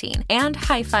of protein, and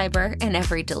high fiber in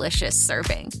every delicious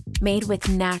serving. Made with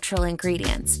natural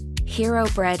ingredients, Hero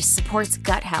Bread supports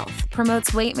gut health,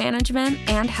 promotes weight management,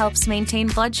 and helps maintain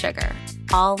blood sugar.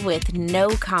 All with no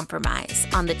compromise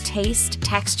on the taste,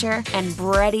 texture, and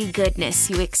bready goodness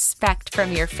you expect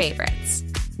from your favorites.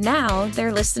 Now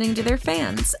they're listening to their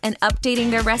fans and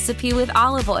updating their recipe with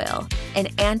olive oil, an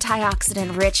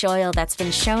antioxidant-rich oil that's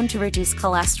been shown to reduce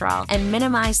cholesterol and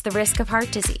minimize the risk of heart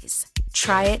disease.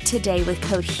 Try it today with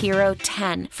code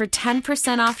HERO10 for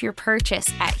 10% off your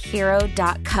purchase at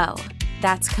hero.co.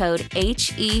 That's code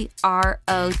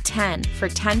HERO10 for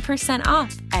 10%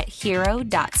 off at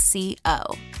hero.co.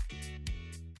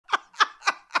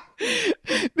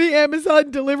 The Amazon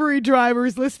delivery driver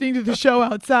is listening to the show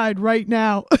outside right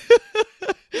now.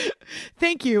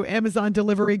 Thank you, Amazon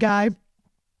delivery guy.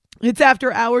 It's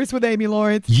After Hours with Amy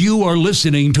Lawrence. You are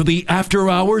listening to the After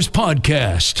Hours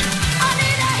podcast.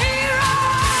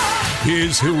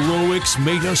 His heroics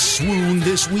made us swoon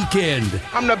this weekend.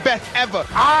 I'm the best ever.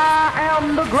 I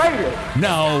am the greatest.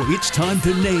 Now it's time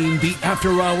to name the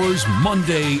After Hours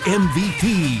Monday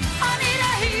MVP.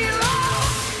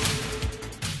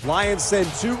 Lions send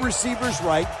 2 receivers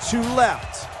right, 2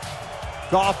 left.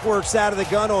 Goff works out of the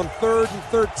gun on 3rd and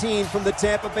 13 from the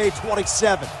Tampa Bay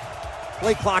 27.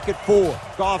 Play clock at 4.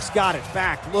 Goff's got it.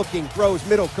 Back, looking, throws,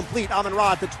 middle, complete.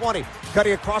 Amon-Ra at the 20.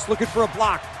 Cutting across, looking for a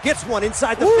block. Gets one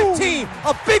inside the 15.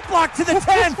 A big block to the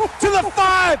 10, to the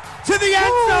 5, to the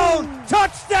end zone.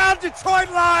 Touchdown,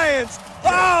 Detroit Lions.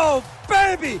 Oh,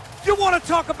 baby. You want to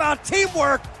talk about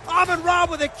teamwork? Amon-Ra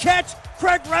with a catch.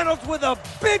 Craig Reynolds with a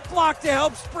big block to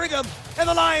help spring him. And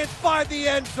the Lions find the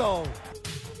end zone.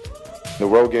 The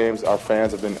road games, our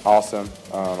fans have been awesome.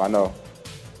 I know,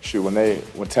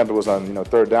 when Tampa was on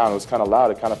third down, it was kind of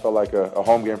loud. It kind of felt like a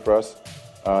home game for us.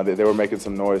 They were making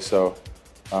some noise. So,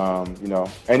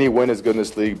 any win is good in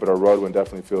this league, but a road win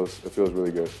definitely feels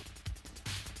really good.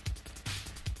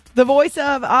 The voice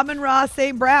of Amon-Ra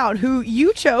St. Brown, who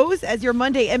you chose as your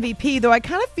Monday MVP, though I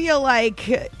kind of feel like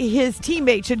his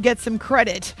teammate should get some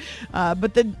credit.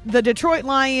 But the Detroit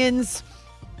Lions,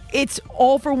 it's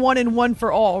all for one and one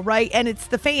for all, right? And it's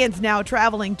the fans now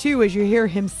traveling too, as you hear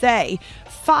him say.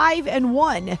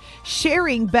 5-1,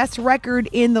 sharing best record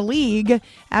in the league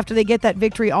after they get that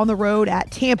victory on the road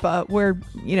at Tampa, where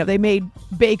they made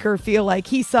Baker feel like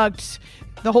he sucked,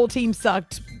 the whole team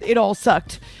sucked, it all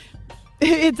sucked.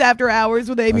 It's After Hours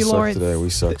with Amy Lawrence. We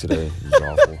suck today. It was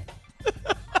awful.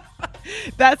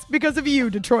 That's because of you,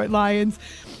 Detroit Lions.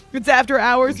 It's After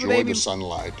Hours Enjoy with Amy. the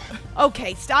sunlight.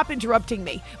 Okay, stop interrupting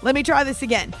me. Let me try this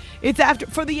again. It's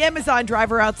for the Amazon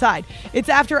driver outside. It's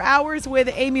After Hours with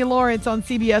Amy Lawrence on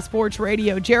CBS Sports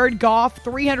Radio. Jared Goff,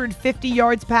 350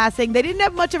 yards passing. They didn't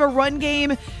have much of a run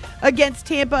game against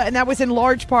Tampa, and that was in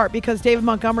large part because David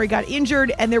Montgomery got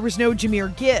injured and there was no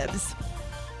Jahmyr Gibbs.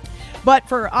 But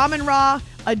for Amon-Ra,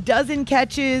 a dozen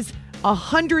catches,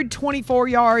 124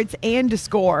 yards and a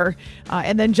score.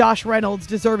 And then Josh Reynolds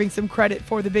deserving some credit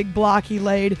for the big block he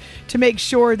laid to make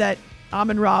sure that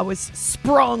Amon-Ra was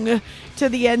sprung to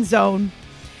the end zone.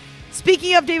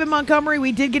 Speaking of David Montgomery,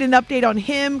 we did get an update on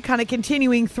him, kind of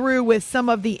continuing through with some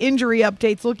of the injury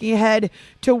updates looking ahead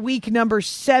to week number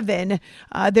 7.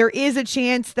 There is a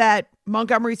chance that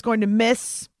Montgomery's going to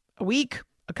miss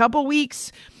a couple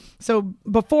weeks. So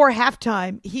before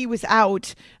halftime, he was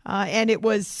out, and it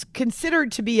was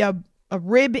considered to be a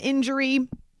rib injury.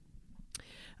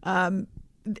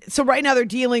 So right now they're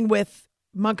dealing with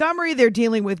Montgomery. They're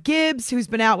dealing with Gibbs, who's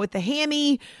been out with the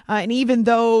hammy. And even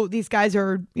though these guys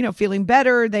are, feeling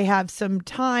better, they have some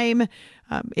time.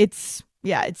 It's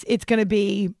going to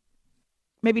be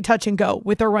maybe touch and go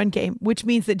with their run game, which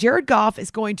means that Jared Goff is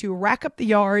going to rack up the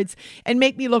yards and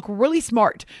make me look really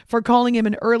smart for calling him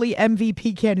an early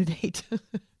MVP candidate.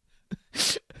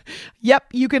 Yep,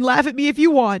 you can laugh at me if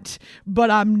you want, but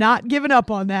I'm not giving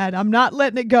up on that. I'm not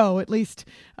letting it go, at least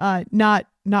not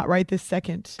right this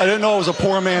second. I didn't know it was a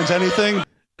poor man's anything.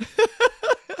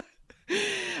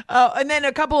 And then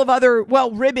a couple of other,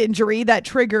 rib injury that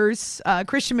triggers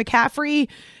Christian McCaffrey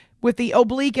with the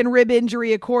oblique and rib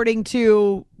injury, according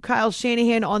to Kyle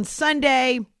Shanahan on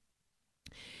Sunday.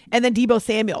 And then Deebo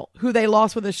Samuel, who they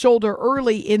lost with a shoulder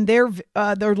early in their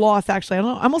loss, actually. I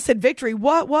almost said victory.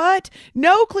 What?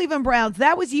 No, Cleveland Browns.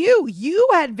 That was you. You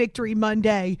had victory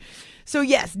Monday. So,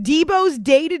 yes, Deebo's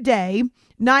day-to-day.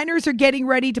 Niners are getting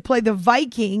ready to play the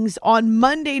Vikings on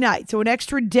Monday night. So an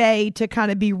extra day to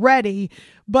kind of be ready.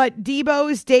 But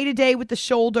Deebo's day-to-day with the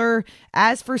shoulder.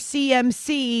 As for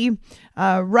CMC,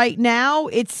 right now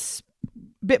it's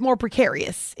a bit more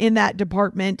precarious in that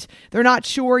department. They're not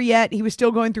sure yet. He was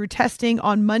still going through testing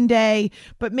on Monday.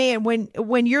 But man,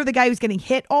 when you're the guy who's getting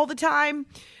hit all the time,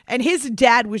 and his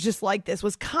dad was just like this,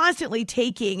 was constantly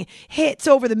taking hits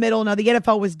over the middle. Now, the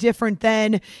NFL was different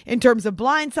then in terms of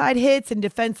blindside hits and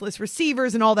defenseless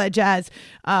receivers and all that jazz.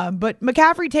 But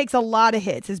McCaffrey takes a lot of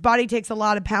hits. His body takes a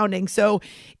lot of pounding. So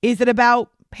is it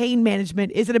about pain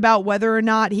management? Is it about whether or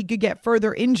not he could get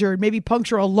further injured, maybe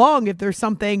puncture a lung if there's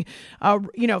something,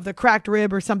 the cracked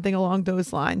rib or something along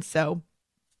those lines? So,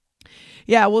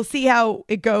 yeah, we'll see how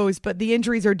it goes. But the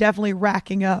injuries are definitely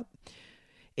racking up.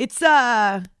 It's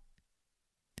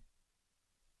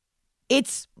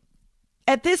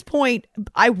at this point,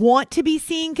 I want to be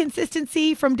seeing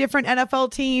consistency from different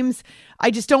NFL teams.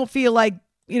 I just don't feel like,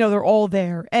 they're all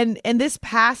there. And this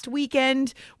past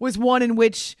weekend was one in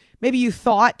which maybe you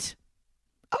thought,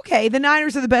 okay, the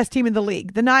Niners are the best team in the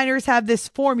league. The Niners have this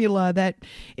formula that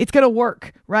it's going to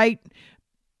work, right?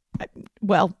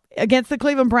 Well, against the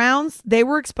Cleveland Browns, they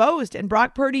were exposed, and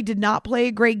Brock Purdy did not play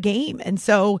a great game. And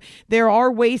so there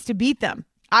are ways to beat them.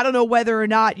 I don't know whether or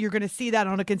not you're going to see that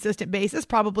on a consistent basis.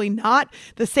 Probably not.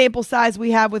 The sample size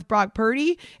we have with Brock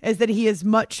Purdy is that he is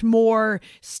much more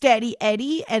steady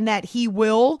Eddie, and that he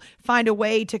will find a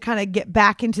way to kind of get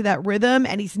back into that rhythm,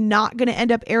 and he's not going to end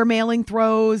up airmailing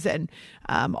throws. And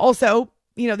also,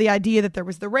 the idea that there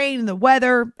was the rain and the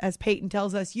weather. As Peyton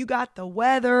tells us, you got the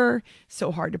weather.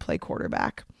 So hard to play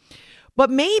quarterback. But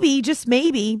maybe, just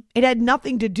maybe, it had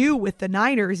nothing to do with the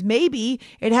Niners. Maybe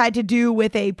it had to do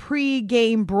with a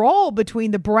pre-game brawl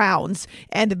between the Browns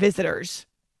and the visitors.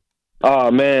 Oh,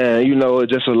 man,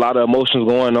 just a lot of emotions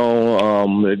going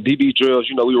on. The DB drills,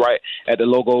 we right at the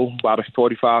logo, about a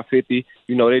 45, 50.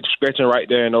 They stretching right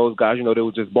there, and those guys, they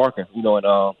were just barking, and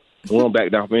we won't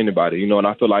back down from anybody, and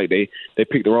I feel like they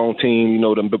picked the wrong team.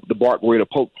 The bark were to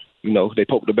poke, they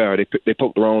poked the bear. They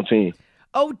poked the wrong team.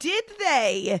 Oh, did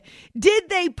they? Did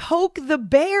they poke the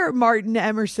bear, Martin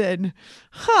Emerson?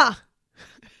 Huh.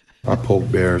 I poke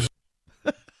bears.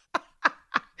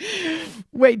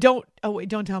 Wait, don't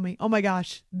tell me. Oh my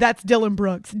gosh. That's Dylan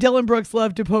Brooks. Dylan Brooks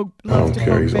loves to poke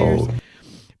bears. He's old.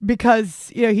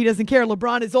 Because, he doesn't care.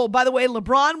 LeBron is old. By the way,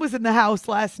 LeBron was in the house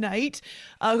last night.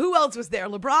 Who else was there?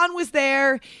 LeBron was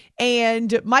there,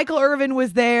 and Michael Irvin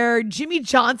was there. Jimmy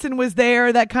Johnson was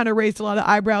there. That kind of raised a lot of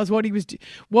eyebrows.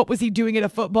 What was he doing at a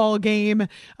football game?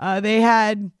 They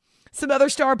had some other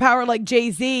star power like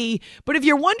Jay-Z. But if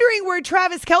you're wondering where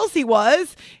Travis Kelce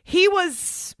was, he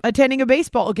was attending a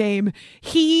baseball game.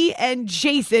 He and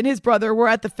Jason, his brother, were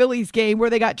at the Phillies game where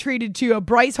they got treated to a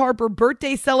Bryce Harper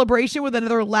birthday celebration with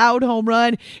another loud home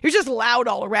run. It was just loud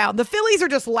all around. The Phillies are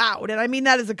just loud, and I mean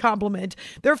that as a compliment.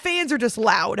 Their fans are just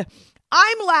loud.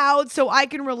 I'm loud, so I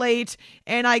can relate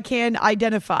and I can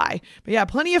identify. But yeah,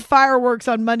 plenty of fireworks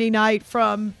on Monday night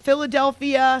from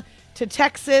Philadelphia to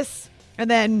Texas, and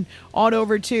then on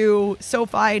over to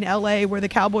SoFi in LA, where the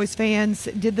Cowboys fans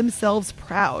did themselves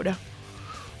proud.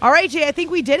 All right, Jay, I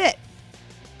think we did it.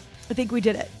 I think I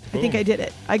did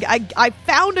it. I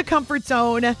found a comfort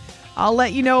zone. I'll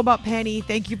let you know about Penny.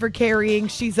 Thank you for carrying.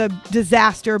 She's a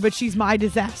disaster, but she's my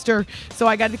disaster. So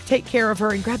I got to take care of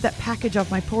her and grab that package off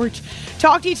my porch.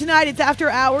 Talk to you tonight. It's After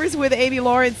Hours with Amy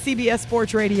Lawrence, CBS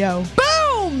Sports Radio.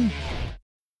 Boom!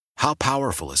 How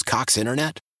powerful is Cox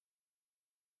Internet?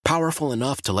 Powerful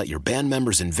enough to let your band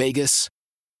members in Vegas,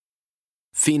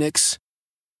 Phoenix,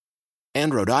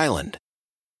 and Rhode Island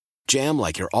jam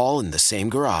like you're all in the same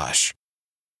garage.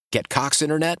 Get Cox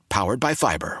Internet powered by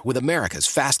fiber with America's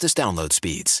fastest download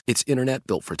speeds. It's internet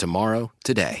built for tomorrow,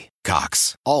 today.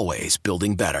 Cox, always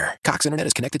building better. Cox Internet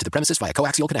is connected to the premises via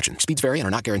coaxial connection. Speeds vary and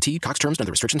are not guaranteed. Cox terms and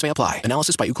other restrictions may apply.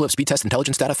 Analysis by Ookla Speed Test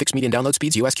Intelligence Data. Fixed median download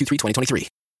speeds. US Q3 2023.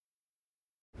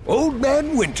 Old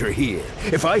Man Winter here.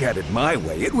 If I had it my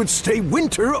way, it would stay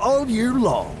winter all year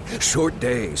long. Short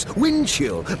days, wind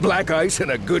chill, black ice, and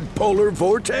a good polar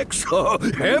vortex. Oh,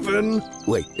 heaven.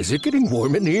 Wait, is it getting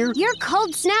warm in here? Your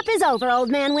cold snap is over, Old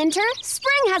Man Winter.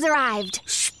 Spring has arrived.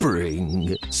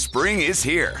 Spring. Spring is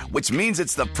here, which means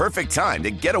it's the perfect time to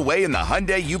get away in the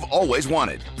Hyundai you've always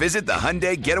wanted. Visit the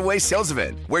Hyundai Getaway Sales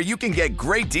Event, where you can get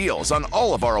great deals on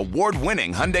all of our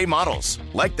award-winning Hyundai models,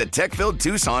 like the tech-filled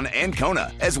Tucson and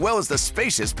Kona, as well as the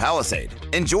spacious Palisade.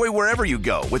 Enjoy wherever you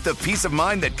go with the peace of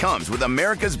mind that comes with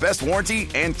America's best warranty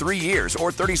and 3 years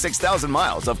or 36,000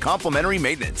 miles of complimentary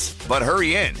maintenance. But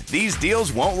hurry in, these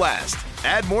deals won't last.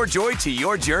 Add more joy to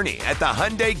your journey at the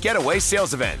Hyundai Getaway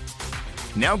Sales Event.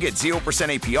 Now get 0%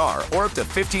 APR or up to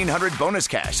 $1,500 bonus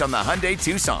cash on the Hyundai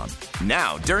Tucson.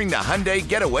 Now during the Hyundai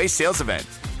Getaway Sales Event.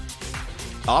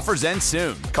 Offers end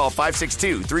soon. Call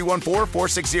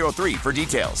 562-314-4603 for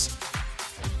details.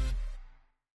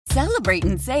 Celebrate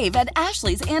and save at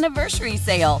Ashley's Anniversary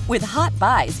Sale. With Hot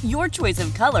Buys, your choice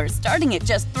of colors starting at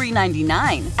just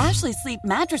 $3.99. Ashley Sleep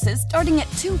mattresses starting at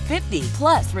 $2.50.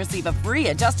 Plus, receive a free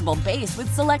adjustable base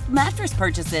with select mattress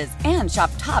purchases. And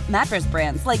shop top mattress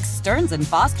brands like Stearns &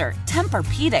 Foster,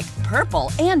 Tempur-Pedic,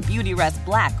 Purple, and Beautyrest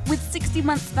Black with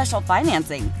 60-month special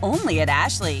financing. Only at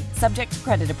Ashley. Subject to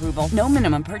credit approval. No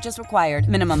minimum purchase required.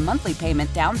 Minimum monthly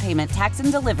payment, down payment, tax, and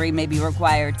delivery may be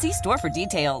required. See store for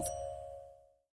details.